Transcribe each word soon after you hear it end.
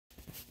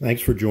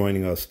Thanks for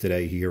joining us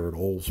today here at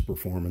Ol's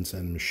Performance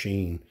and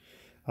Machine.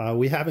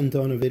 We haven't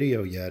done a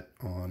video yet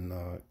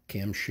on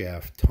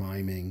camshaft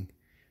timing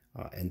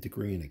and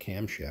degreeing a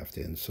camshaft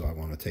in, so I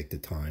want to take the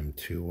time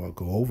to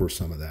go over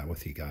some of that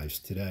with you guys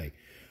today.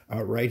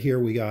 Right here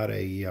we got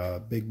a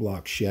big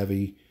block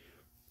Chevy.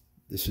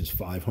 This is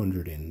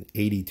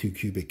 582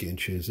 cubic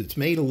inches. It's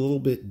made a little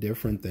bit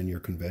different than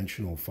your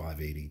conventional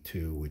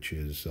 582, which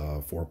is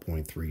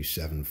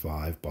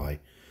 4.375 by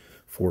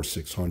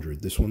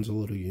 4600. This one's a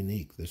little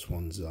unique. This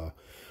one's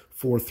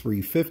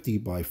 4350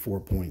 by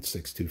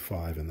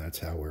 4.625, and that's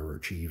how we're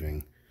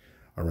achieving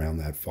around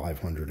that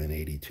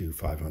 582,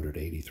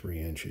 583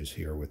 inches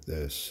here with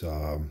this.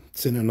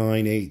 It's in a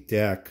 9/8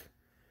 deck.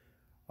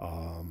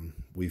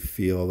 We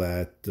feel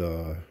that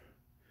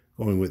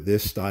going with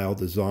this style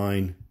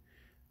design,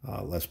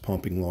 less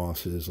pumping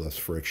losses, less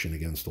friction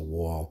against the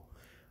wall,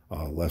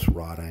 less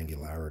rod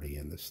angularity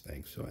in this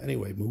thing. So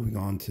anyway, moving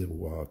on to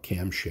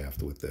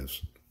camshaft with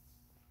this.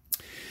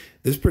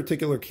 This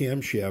particular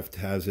camshaft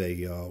has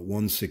a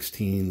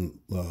 1/16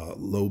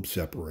 lobe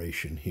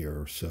separation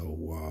here.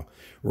 So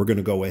we're going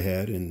to go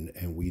ahead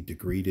and we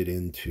degreed it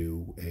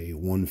into a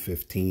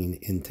 115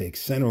 intake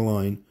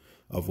centerline,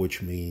 of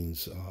which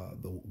means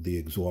the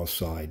exhaust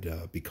side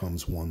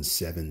becomes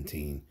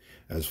 117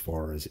 as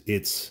far as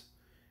its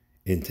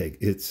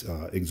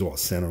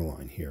exhaust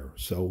centerline here.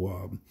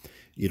 So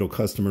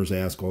customers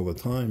ask all the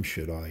time,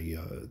 should I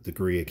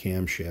degree a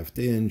camshaft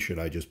in? Should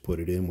I just put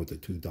it in with the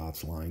two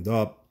dots lined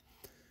up?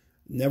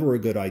 Never a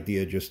good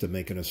idea just to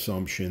make an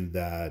assumption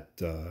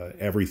that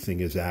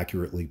everything is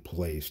accurately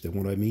placed. And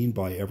what I mean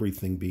by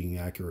everything being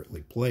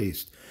accurately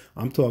placed,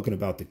 I'm talking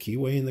about the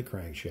keyway in the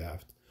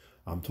crankshaft.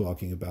 I'm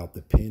talking about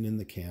the pin in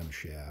the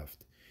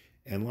camshaft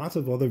and lots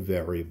of other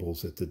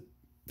variables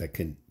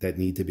that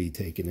need to be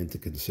taken into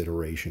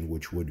consideration,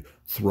 which would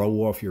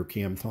throw off your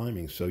cam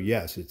timing. So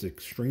yes, it's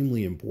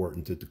extremely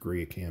important to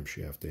degree a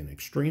camshaft in,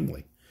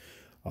 extremely.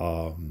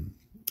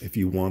 If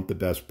you want the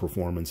best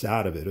performance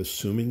out of it,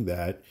 assuming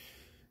that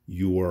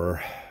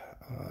your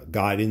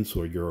guidance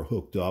or you're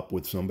hooked up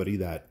with somebody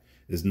that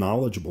is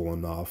knowledgeable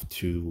enough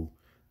to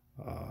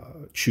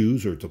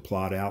choose or to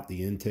plot out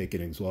the intake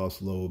and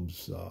exhaust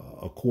lobes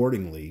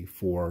accordingly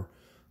for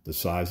the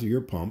size of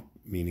your pump,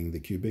 meaning the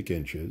cubic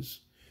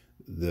inches,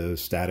 the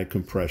static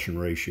compression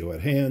ratio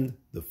at hand,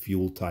 the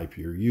fuel type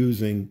you're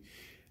using,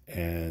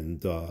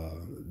 and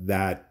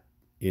that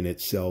in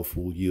itself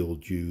will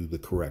yield you the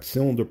correct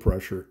cylinder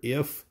pressure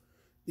if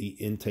the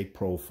intake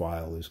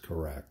profile is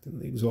correct.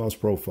 And the exhaust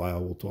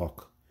profile we'll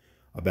talk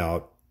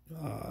about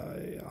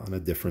on a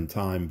different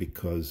time,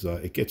 because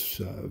it gets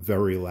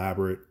very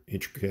elaborate,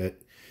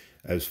 intricate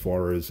as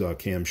far as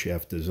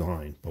camshaft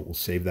design, but we'll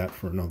save that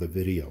for another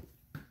video.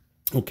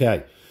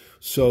 Okay,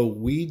 so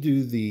we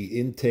do the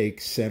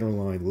intake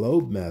centerline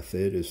lobe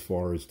method as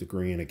far as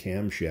degreeing a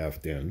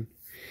camshaft in.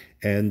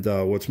 And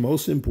what's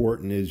most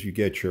important is you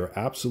get your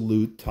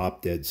absolute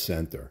top dead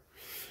center.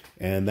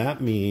 And that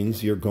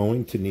means you're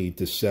going to need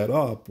to set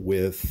up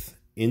with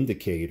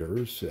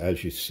indicators.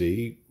 As you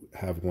see,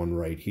 have one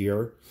right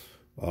here,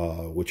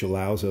 which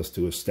allows us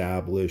to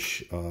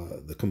establish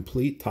the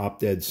complete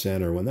top dead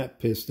center when that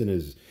piston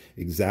is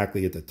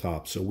exactly at the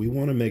top. So we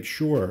want to make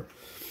sure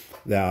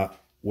that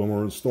when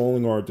we're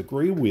installing our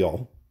degree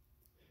wheel,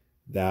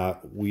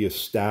 that we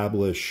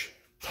establish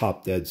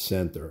top dead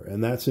center.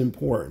 And that's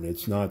important.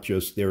 It's not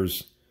just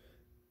there's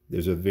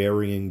a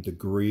varying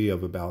degree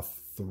of about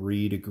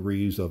 3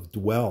 degrees of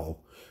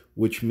dwell,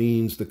 which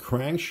means the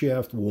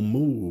crankshaft will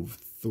move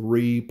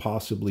 3,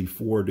 possibly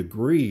 4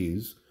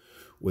 degrees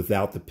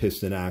without the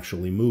piston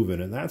actually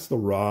moving. And that's the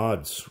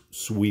rod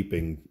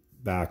sweeping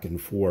back and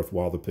forth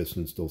while the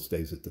piston still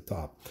stays at the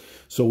top.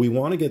 So we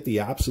want to get the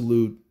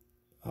absolute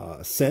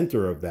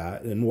center of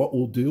that. And what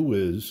we'll do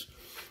is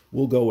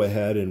we'll go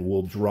ahead and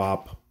we'll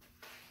drop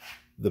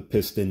the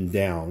piston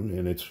down,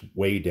 and it's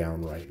way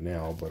down right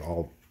now, but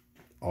I'll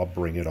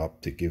bring it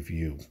up to give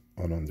you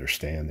an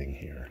understanding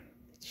here.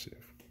 Let's see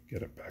if we can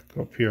get it back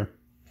up here.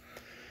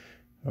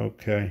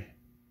 Okay.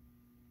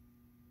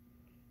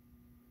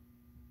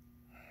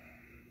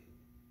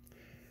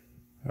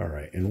 All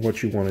right, and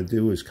what you want to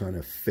do is kind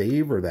of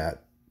favor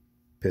that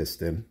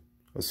piston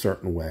a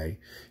certain way.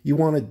 You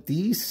want to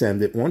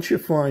descend it. Once you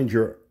find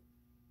your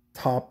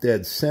top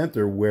dead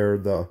center where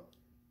the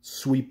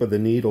sweep of the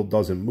needle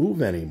doesn't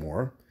move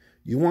anymore,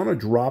 you want to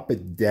drop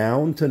it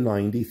down to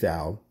 90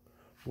 thou,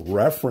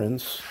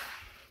 reference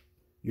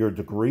your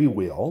degree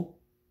wheel,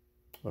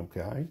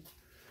 okay,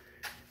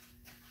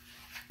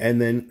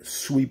 and then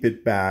sweep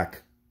it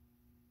back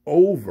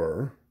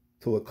over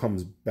till it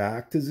comes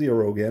back to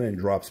 0 again and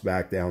drops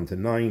back down to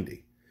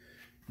 90.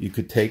 You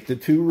could take the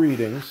two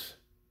readings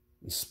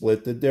and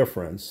split the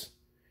difference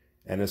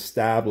and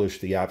establish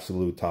the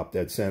absolute top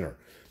dead center.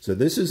 So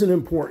this is an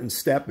important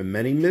step, and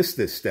many miss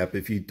this step.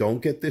 If you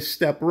don't get this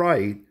step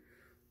right,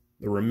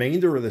 the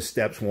remainder of the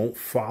steps won't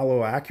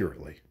follow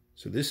accurately.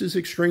 So this is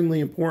extremely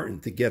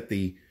important to get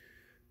the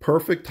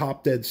perfect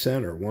top dead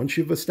center. Once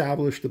you've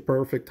established the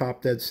perfect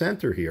top dead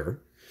center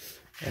here,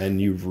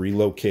 and you've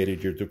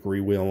relocated your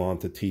degree wheel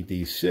onto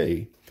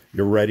TDC,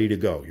 you're ready to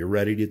go. You're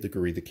ready to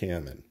degree the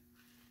cam in.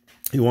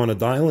 You want a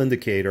dial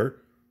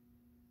indicator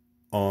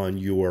on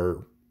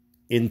your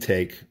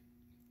intake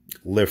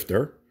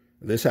lifter.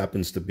 This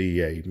happens to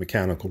be a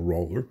mechanical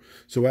roller.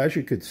 So as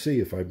you could see,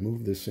 if I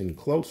move this in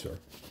closer,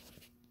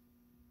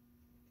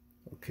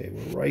 okay,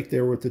 we're right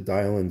there with the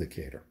dial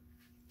indicator.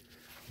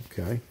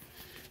 Okay,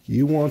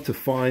 you want to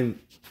find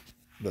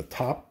the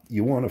top,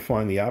 you want to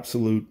find the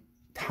absolute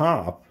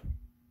top,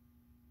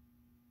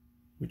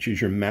 which is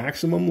your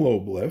maximum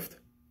lobe lift,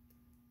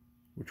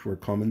 which we're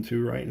coming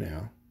to right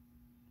now,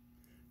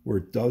 where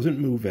it doesn't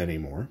move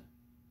anymore.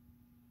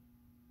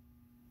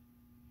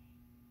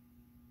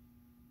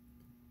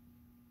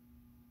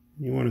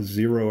 You want to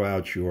zero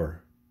out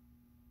your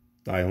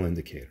dial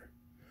indicator.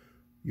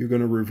 You're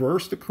going to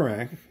reverse the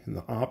crank in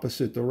the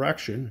opposite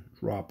direction,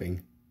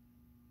 dropping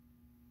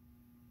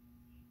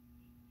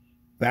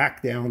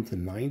back down to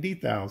 90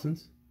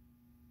 thousandths,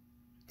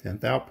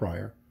 10th out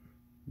prior.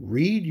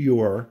 Read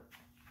your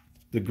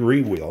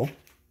degree wheel.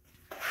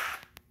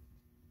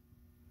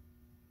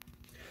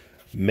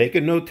 Make a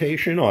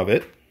notation of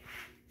it.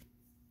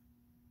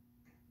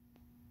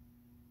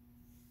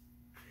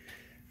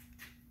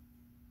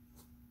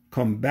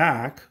 Come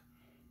back,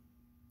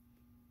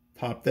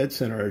 top dead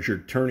center as you're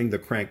turning the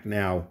crank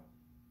now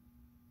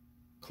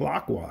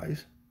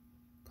clockwise.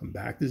 Come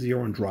back to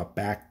 0 and drop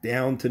back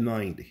down to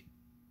 90.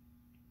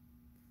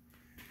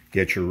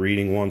 Get your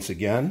reading once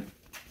again.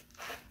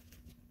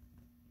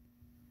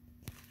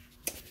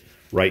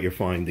 Write your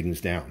findings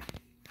down.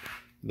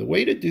 The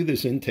way to do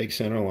this intake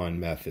centerline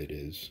method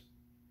is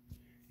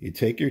you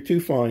take your two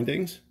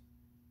findings,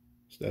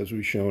 just as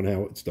we've shown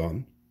how it's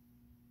done.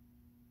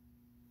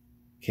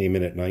 Came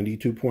in at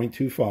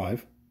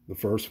 92.25, the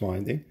first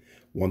finding,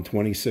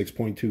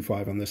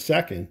 126.25 on the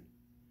second.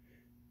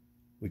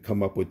 We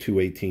come up with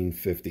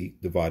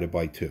 218.50 divided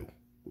by 2,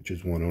 which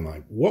is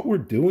 109. What we're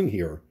doing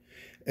here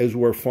is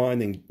we're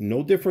finding,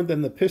 no different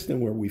than the piston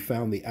where we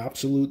found the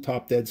absolute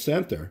top dead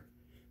center,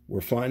 we're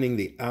finding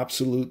the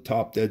absolute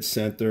top dead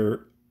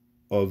center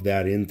of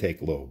that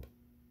intake lobe,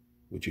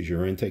 which is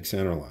your intake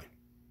center line.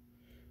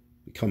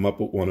 We come up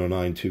with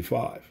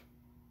 109.25.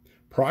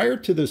 Prior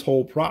to this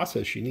whole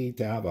process, you need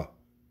to have a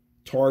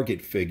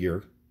target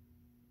figure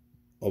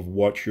of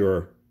what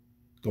you're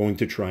going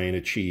to try and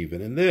achieve.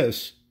 And in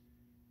this,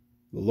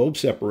 the lobe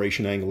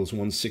separation angle is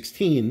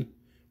 116.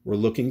 We're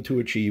looking to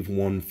achieve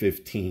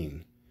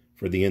 115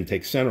 for the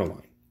intake center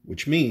line,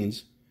 which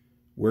means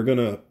we're going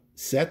to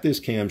set this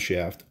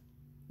camshaft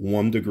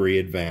 1 degree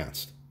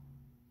advanced.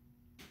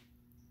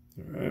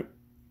 All right.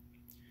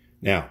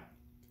 Now,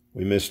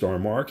 we missed our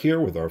mark here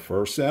with our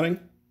first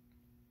setting.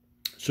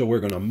 So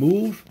we're going to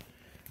move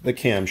the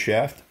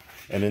camshaft.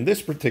 And in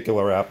this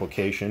particular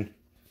application,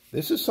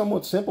 this is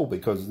somewhat simple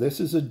because this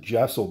is a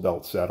Jesel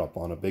belt setup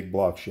on a big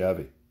block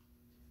Chevy.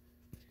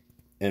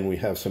 And we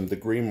have some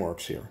degree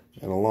marks here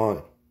and a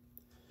line.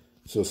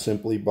 So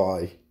simply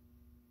by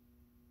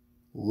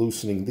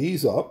loosening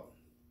these up,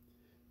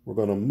 we're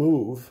going to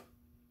move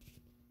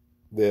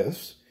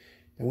this.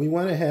 And we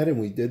went ahead and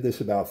we did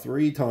this about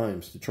 3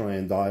 times to try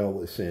and dial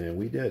this in, and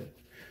we did.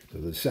 So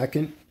the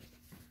second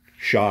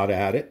shot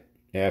at it,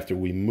 after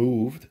we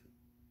moved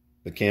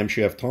the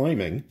camshaft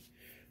timing,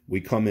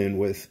 we come in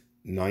with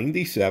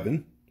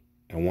 97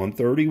 and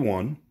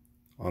 131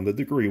 on the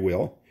degree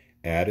wheel,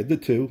 added the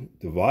 2,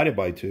 divided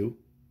by 2,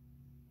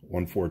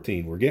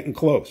 114. We're getting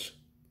close.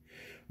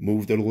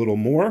 Moved it a little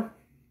more,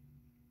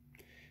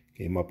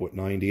 came up with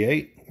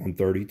 98,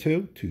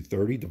 132,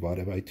 230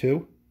 divided by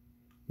 2,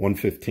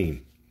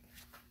 115.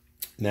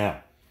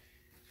 Now,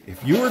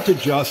 if you were to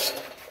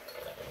just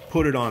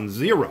put it on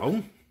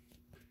 0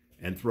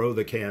 and throw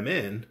the cam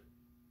in,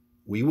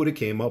 we would have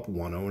came up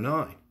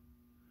 109.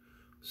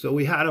 So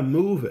we had to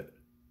move it.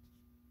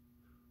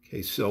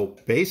 Okay, so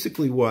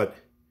basically what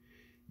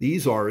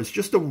these are is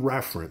just a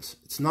reference.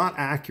 It's not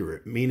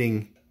accurate,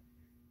 meaning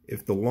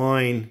if the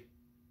line,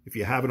 if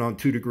you have it on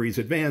 2 degrees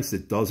advanced,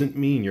 it doesn't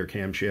mean your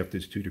camshaft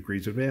is 2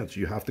 degrees advanced.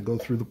 You have to go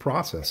through the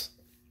process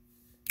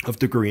of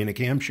degreeing a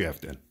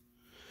camshaft in,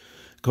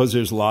 because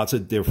there's lots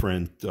of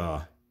different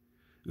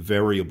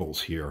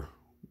variables here.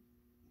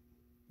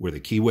 Where the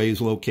keyway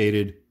is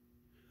located,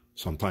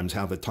 sometimes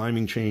how the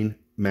timing chain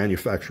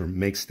manufacturer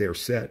makes their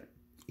set,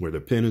 where the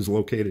pin is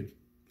located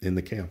in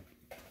the cam.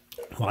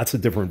 Lots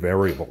of different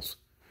variables.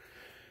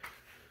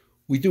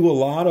 We do a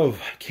lot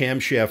of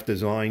camshaft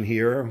design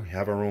here. We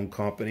have our own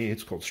company.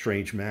 It's called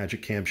Strange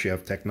Magic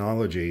Camshaft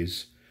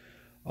Technologies.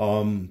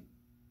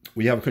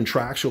 We have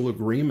contractual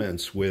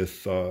agreements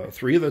with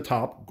 3 of the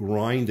top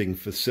grinding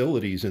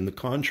facilities in the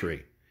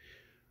country.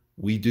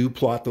 We do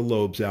plot the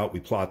lobes out.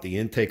 We plot the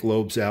intake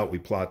lobes out. We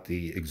plot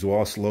the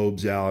exhaust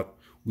lobes out.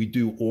 We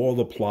do all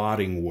the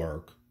plotting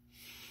work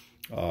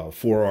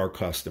for our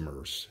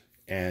customers.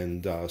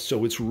 And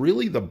so it's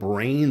really the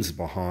brains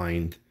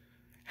behind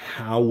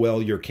how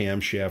well your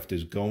camshaft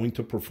is going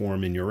to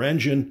perform in your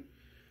engine.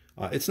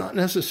 It's not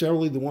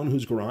necessarily the one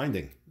who's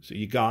grinding. So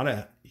you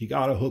gotta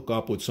hook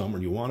up with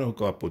someone. You want to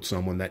hook up with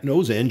someone that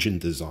knows engine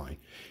design,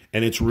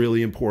 and it's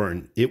really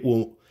important. It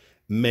will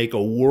make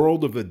a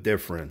world of a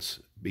difference,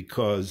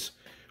 because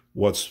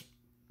what's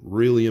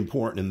really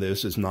important in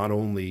this is not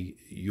only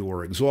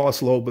your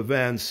exhaust lobe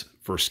events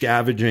for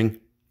scavenging,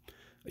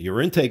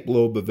 your intake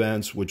lobe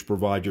events, which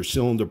provide your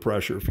cylinder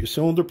pressure. If your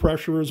cylinder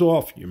pressure is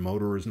off, your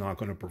motor is not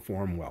going to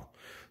perform well.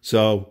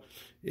 So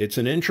it's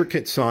an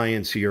intricate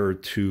science here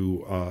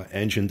to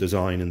engine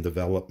design and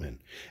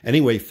development.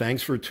 Anyway,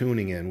 thanks for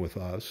tuning in with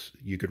us.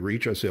 You could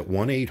reach us at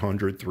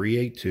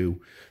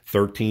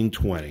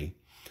 1-800-382-1320.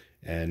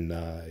 And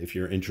if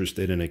you're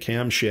interested in a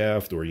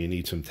camshaft, or you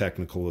need some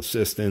technical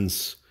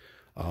assistance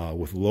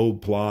with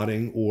load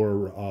plotting,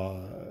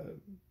 or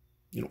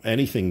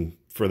anything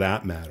for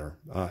that matter,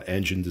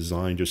 engine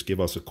design, just give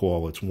us a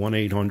call. It's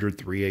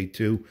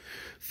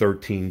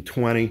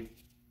 1-800-382-1320.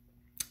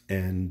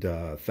 And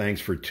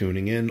thanks for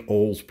tuning in.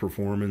 Olds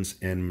Performance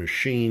and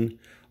Machine.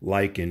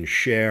 Like and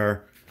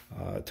share.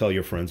 Tell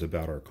your friends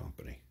about our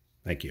company.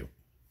 Thank you.